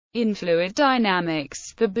In fluid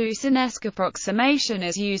dynamics, the Boussinesq approximation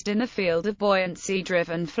is used in the field of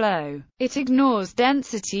buoyancy-driven flow. It ignores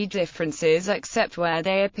density differences except where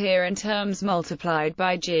they appear in terms multiplied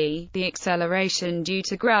by g, the acceleration due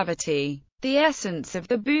to gravity. The essence of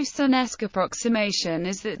the Boussinesq approximation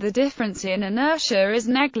is that the difference in inertia is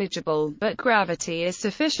negligible, but gravity is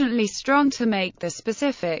sufficiently strong to make the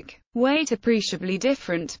specific weight appreciably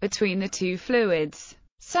different between the two fluids.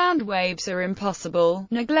 Sound waves are impossible,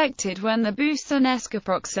 neglected when the Boussinesq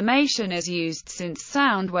approximation is used since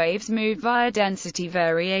sound waves move via density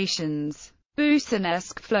variations.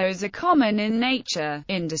 Boussinesq flows are common in nature,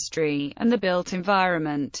 industry, and the built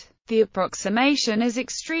environment. The approximation is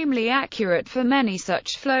extremely accurate for many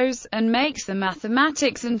such flows, and makes the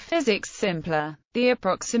mathematics and physics simpler. The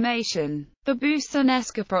approximation. The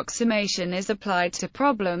Boussinesq approximation is applied to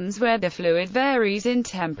problems where the fluid varies in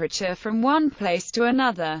temperature from one place to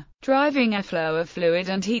another, driving a flow of fluid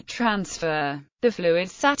and heat transfer. The fluid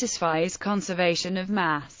satisfies conservation of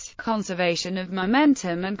mass, conservation of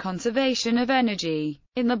momentum and conservation of energy.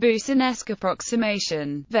 In the Boussinesq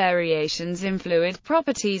approximation, variations in fluid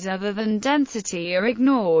properties other than density are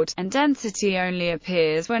ignored, and density only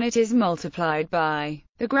appears when it is multiplied by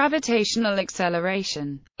the gravitational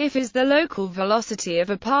acceleration. If is the local velocity of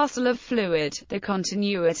a parcel of fluid, the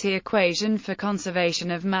continuity equation for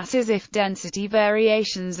conservation of mass is if density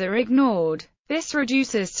variations are ignored. This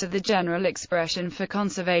reduces to the general expression for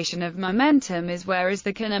conservation of momentum is where is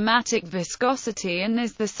the kinematic viscosity and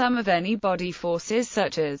is the sum of any body forces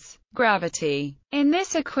such as gravity. In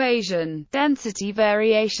this equation, density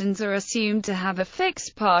variations are assumed to have a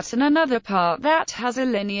fixed part and another part that has a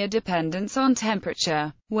linear dependence on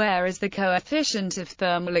temperature, where is the coefficient of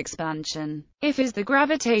thermal expansion. If is the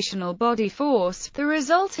gravitational body force, the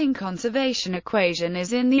resulting conservation equation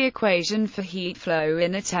is in the equation for heat flow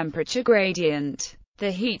in a temperature gradient.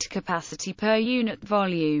 The heat capacity per unit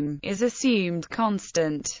volume is assumed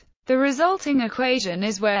constant. The resulting equation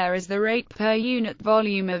is where is the rate per unit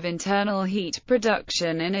volume of internal heat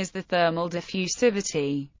production and is the thermal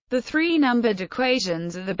diffusivity. The three numbered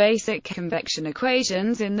equations are the basic convection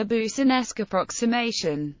equations in the Boussinesq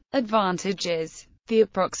approximation. Advantages. The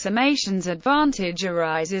approximation's advantage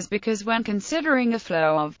arises because when considering a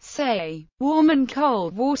flow of, say, warm and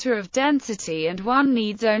cold water of density and one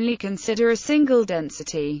needs only consider a single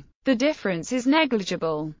density, the difference is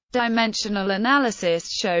negligible. Dimensional analysis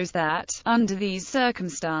shows that, under these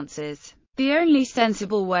circumstances, the only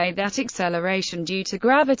sensible way that acceleration due to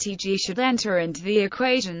gravity g should enter into the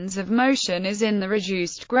equations of motion is in the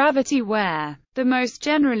reduced gravity where the most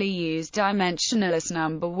generally used dimensionless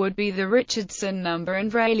number would be the Richardson number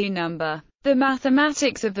and Rayleigh number. The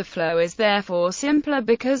mathematics of the flow is therefore simpler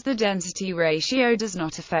because the density ratio does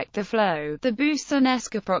not affect the flow. The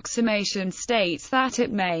Boussinesq approximation states that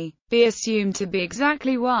it may be assumed to be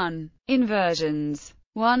exactly 1 inversions.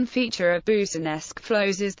 One feature of Boussinesq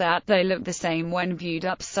flows is that they look the same when viewed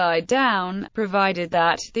upside down, provided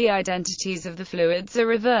that the identities of the fluids are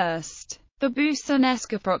reversed. The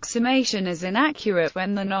Boussinesq approximation is inaccurate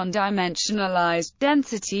when the non-dimensionalized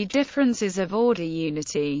density difference is of order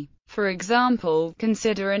unity. For example,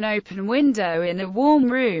 consider an open window in a warm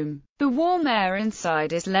room. The warm air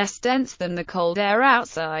inside is less dense than the cold air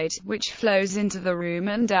outside, which flows into the room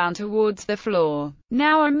and down towards the floor.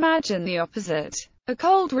 Now imagine the opposite. A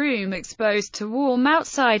cold room exposed to warm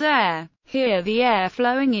outside air. Here the air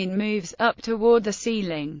flowing in moves up toward the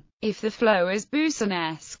ceiling. If the flow is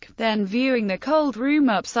Boussinesq, then viewing the cold room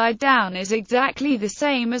upside down is exactly the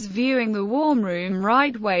same as viewing the warm room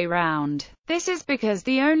right way round. This is because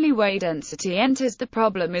the only way density enters the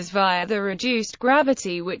problem is via the reduced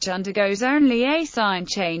gravity, which undergoes only a sign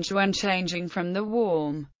change when changing from the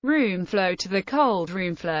warm room flow to the cold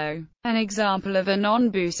room flow. An example of a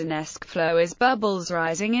non-Boussinesq flow is bubbles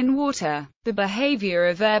rising in water. The behavior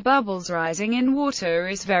of air bubbles rising in water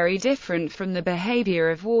is very different from the behavior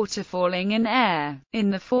of water falling in air. In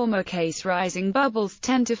the former case, rising bubbles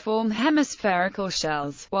tend to form hemispherical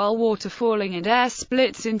shells, while water falling in air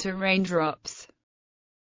splits into raindrops.